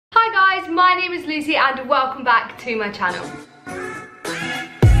guys, my name is Lucy and welcome back to my channel.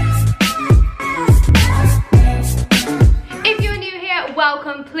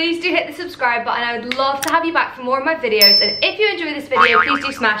 Welcome. Please do hit the subscribe button. I would love to have you back for more of my videos, and if you enjoy this video, please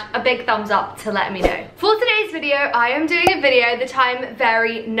do smash a big thumbs up to let me know. For today's video, I am doing a video that I'm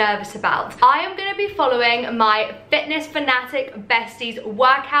very nervous about. I am going to be following my fitness fanatic besties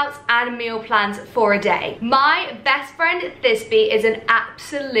workouts and meal plans for a day. My best friend Thisbe is an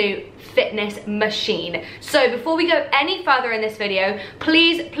absolute fitness machine. So before we go any further in this video,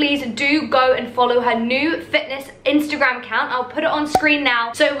 please do go and follow her new fitness Instagram account. I'll put it on screen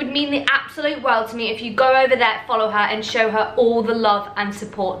now, so it would mean the absolute world to me if you go over there, follow her and show her all the love and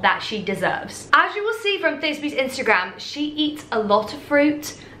support that she deserves. As you will see from Thisbe's Instagram, she eats a lot of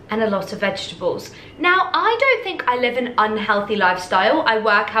fruit and a lot of vegetables. Now, I don't think I live an unhealthy lifestyle. I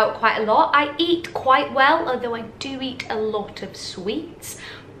work out quite a lot. I eat quite well, although I do eat a lot of sweets.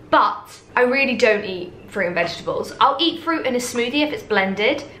 But I really don't eat fruit and vegetables. I'll eat fruit in a smoothie if it's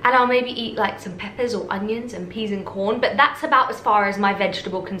blended, and I'll maybe eat like some peppers or onions and peas and corn, but that's about as far as my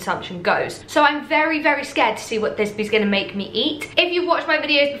vegetable consumption goes. So I'm very scared to see what Thisbe's gonna make me eat. If you've watched my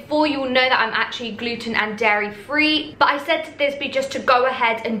videos before, you will know that I'm actually gluten and dairy free, but I said to Thisbe just to go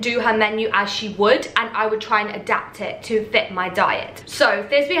ahead and do her menu as she would, and I would try and adapt it to fit my diet. So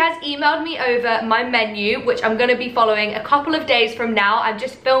Thisbe has emailed me over my menu, which I'm gonna be following a couple of days from now. I'm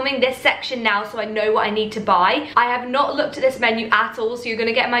just filming this section now so I know what I need to buy. I have not looked at this menu at all, so you're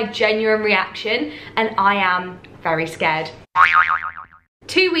gonna get my genuine reaction, and I am very scared.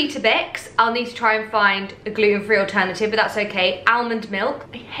 2 Weetabix. I'll need to try and find a gluten-free alternative, but that's okay. Almond milk.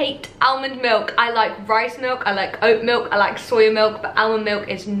 I hate almond milk. I like rice milk, I like oat milk, I like soya milk, but almond milk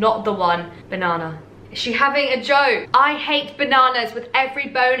is not the one. Banana. Is she having a joke? I hate bananas with every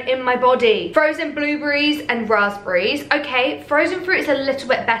bone in my body. Frozen blueberries and raspberries. Okay, frozen fruit is a little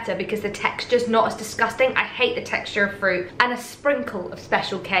bit better because the texture's not as disgusting. I hate the texture of fruit. And a sprinkle of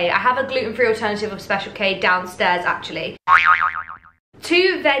Special K. I have a gluten-free alternative of Special K downstairs actually.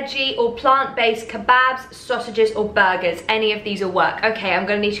 2 veggie or plant-based kebabs, sausages or burgers. Any of these will work. Okay, I'm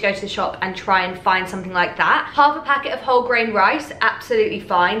gonna need to go to the shop and try and find something like that. Half a packet of whole grain rice, absolutely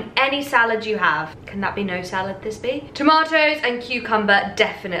fine. Any salad you have. Can that be no salad, Thisbe? Tomatoes and cucumber,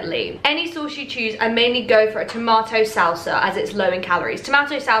 definitely. Any sauce you choose, I mainly go for a tomato salsa as it's low in calories.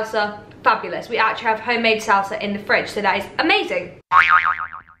 Tomato salsa, fabulous. We actually have homemade salsa in the fridge, so that is amazing.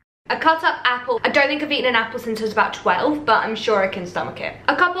 A cut up apple. I don't think I've eaten an apple since I was about 12, but I'm sure I can stomach it.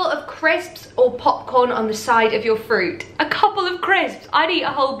 A couple of crisps or popcorn on the side of your fruit. A couple of crisps. I'd eat a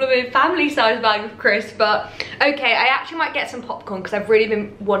whole blooming family size bag of crisps, but okay, I actually might get some popcorn because I've really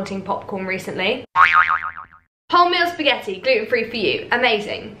been wanting popcorn recently. Wholemeal spaghetti, gluten-free for you.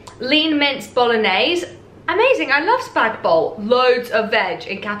 Amazing. Lean minced bolognese. Amazing, I love spag bowl. Loads of veg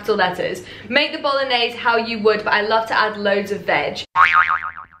in capital letters. Make the bolognese how you would, but I love to add loads of veg.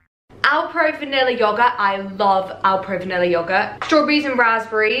 Alpro vanilla yogurt. I love Alpro vanilla yogurt. Strawberries and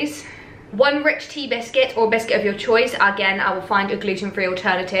raspberries. 1 rich tea biscuit or biscuit of your choice. Again, I will find a gluten-free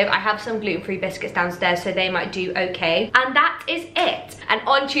alternative. I have some gluten-free biscuits downstairs, so they might do okay. And that is it. And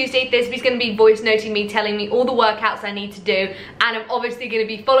on Tuesday, Thisbe's gonna be voice noting me, telling me all the workouts I need to do. And I'm obviously gonna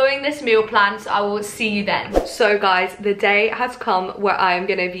be following this meal plan, so I will see you then. So guys, the day has come where I am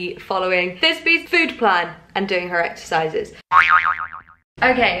gonna be following Thisbe's food plan and doing her exercises.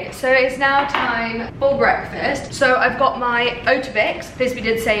 Okay, so it's now time for breakfast. So I've got my Oatabix. Thisbe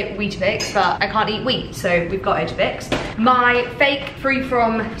did say Weetabix, but I can't eat wheat, so we've got Oatabix. My fake free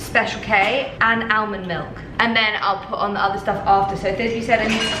from Special K and almond milk. And then I'll put on the other stuff after. So Thisbe said I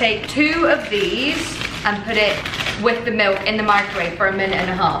need to take 2 of these and put it with the milk in the microwave for 1.5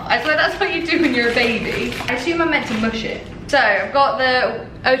 minutes. I swear that's what you do when you're a baby. I assume I'm meant to mush it. So I've got the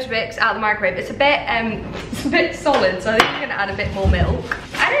Oatabix out of the microwave. It's a bit solid, so I think I'm gonna add a bit more milk.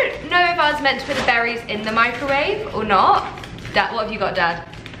 I don't know if I was meant to put the berries in the microwave or not. Dad, what have you got, Dad?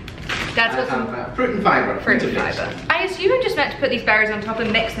 Dad's got some fruit and fibre. Fruit and fibre. I assume I'm just meant to put these berries on top and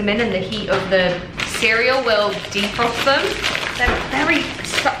mix them in, and the heat of the cereal will defrost them. They're very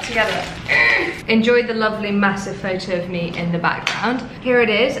stuck together. Enjoy the lovely massive photo of me in the background. Here it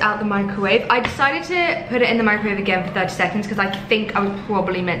is out the microwave. I decided to put it in the microwave again for 30 seconds because I think I was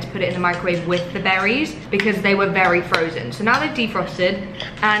probably meant to put it in the microwave with the berries because they were very frozen. So now they've defrosted,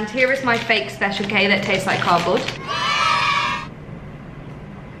 and here is my fake Special K that tastes like cardboard.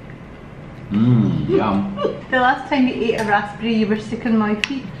 Mmm, yum. The last time you ate a raspberry, you were sick on my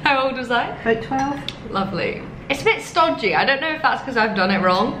feet. How old was I? About 12. Lovely. It's a bit stodgy. I don't know if that's because I've done it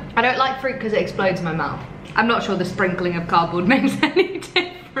wrong. I don't like fruit because it explodes in my mouth. I'm not sure the sprinkling of cardboard makes any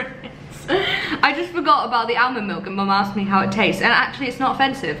difference. I just forgot about the almond milk and mum asked me how it tastes, and actually it's not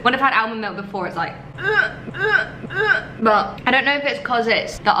offensive. When I've had almond milk before, it's like but I don't know if it's because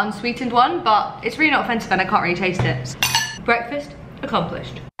it's the unsweetened one, but it's really not offensive and I can't really taste it. Breakfast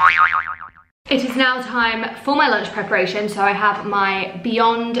accomplished. It is now time for my lunch preparation. So I have my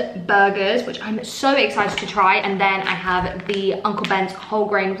Beyond burgers, which I'm so excited to try, and then I have the Uncle Ben's whole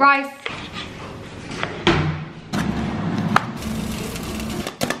grain rice.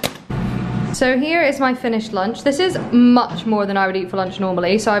 So here is my finished lunch. This is much more than I would eat for lunch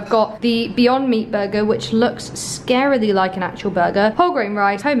normally. So I've got the Beyond Meat burger, which looks scarily like an actual burger, whole grain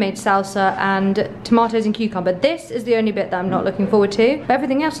rice, homemade salsa, and tomatoes and cucumber. This is the only bit that I'm not looking forward to. But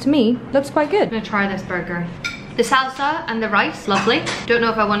everything else to me looks quite good. I'm gonna try this burger. The salsa and the rice, lovely. Don't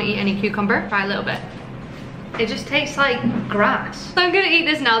know if I want to eat any cucumber. Try a little bit. It just tastes like grass. So I'm gonna eat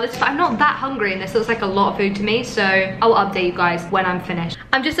this now. I'm not that hungry and this looks like a lot of food to me, so I'll update you guys when I'm finished.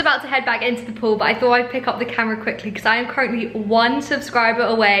 I'm just about to head back into the pool, but I thought I'd pick up the camera quickly because I am currently 1 subscriber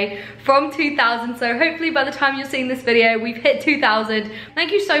away from 2,000. So hopefully by the time you're seeing this video, we've hit 2,000.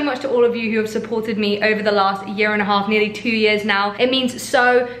 Thank you so much to all of you who have supported me over the last year and a half, nearly 2 years now. It means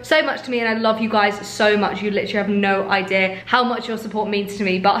so much to me and I love you guys so much. You literally have no idea how much your support means to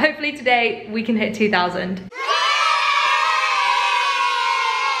me. But hopefully today we can hit 2,000.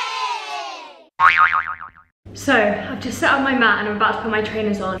 So, I've just set up my mat and I'm about to put my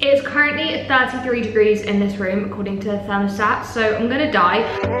trainers on. It is currently 33 degrees in this room, according to the thermostat, so I'm gonna die.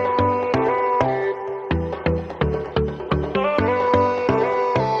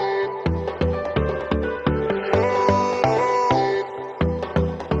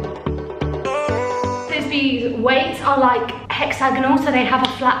 These weights are like hexagonal, so they have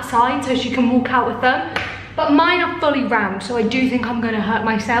a flat side so she can walk out with them. But mine are fully round, so I do think I'm gonna hurt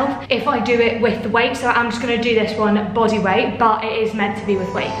myself if I do it with the weight. So I'm just gonna do this one body weight, but it is meant to be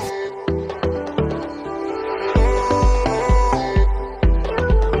with weights.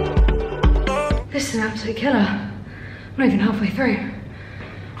 This is an absolute killer. I'm not even halfway through.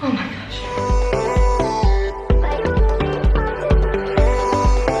 Oh my gosh.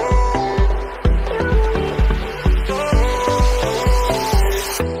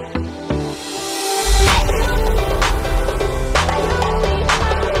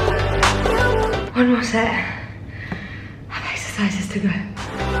 One more set of exercises to go.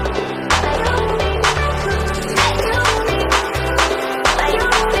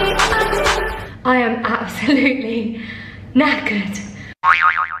 I am absolutely knackered.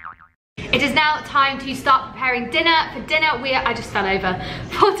 It is now time to start preparing dinner. For dinner, I just fell over.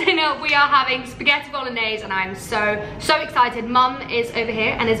 For dinner, we are having spaghetti bolognese and I'm so excited. Mum is over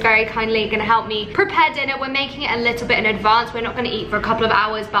here and is very kindly gonna help me prepare dinner. We're making it a little bit in advance. We're not gonna eat for a couple of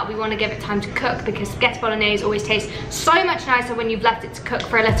hours, but we wanna give it time to cook because spaghetti bolognese always tastes so much nicer when you've left it to cook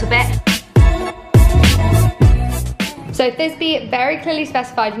for a little bit. So Thisbe very clearly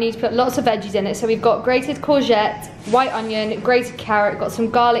specified you need to put lots of veggies in it. So we've got grated courgette, white onion, grated carrot, got some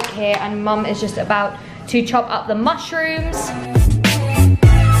garlic here, and Mum is just about to chop up the mushrooms.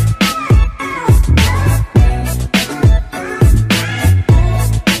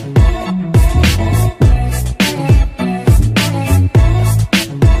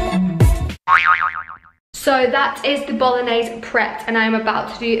 So that is the bolognese prepped and I'm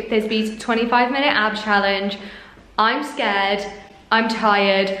about to do Thisbe's 25-minute ab challenge. I'm scared, I'm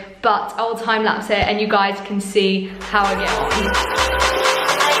tired, but I'll time lapse it and you guys can see how I get on.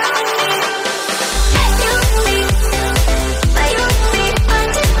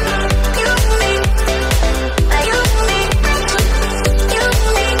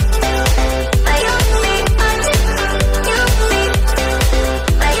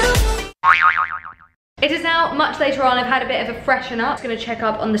 It is now much later on. I've had a bit of a freshen up. I'm just gonna check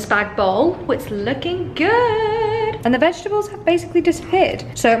up on the spag bowl. It's looking good. And the vegetables have basically disappeared.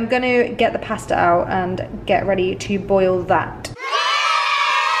 So I'm gonna get the pasta out and get ready to boil that.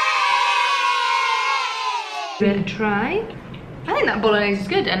 Ready to try? I think that bolognese is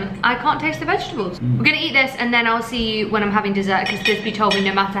good and I can't taste the vegetables. We're gonna eat this and then I'll see you when I'm having dessert because Thisbe told me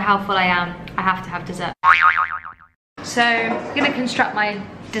no matter how full I am, I have to have dessert. So I'm gonna construct my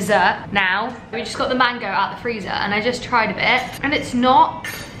dessert now. We just got the mango out the freezer and I just tried a bit and it's not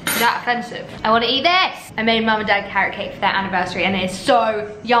that offensive. I want to eat this. I made Mum and Dad carrot cake for their anniversary and it is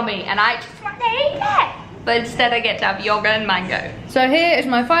so yummy and I just want to eat it. But instead I get to have yogurt and mango. So here is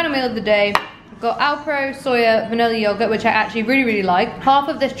my final meal of the day. I've got Alpro soya vanilla yogurt, which I actually really like. Half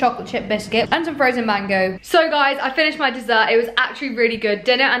of this chocolate chip biscuit and some frozen mango. So guys, I finished my dessert. It was actually really good.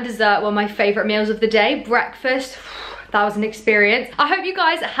 Dinner and dessert were my favorite meals of the day. Breakfast, that was an experience. I hope you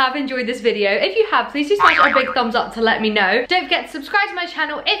guys have enjoyed this video. If you have, please do smash a big thumbs up to let me know. Don't forget to subscribe to my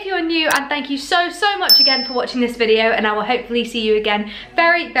channel if you're new, and thank you so much again for watching this video, and I will hopefully see you again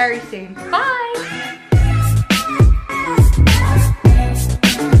very, very soon. Bye!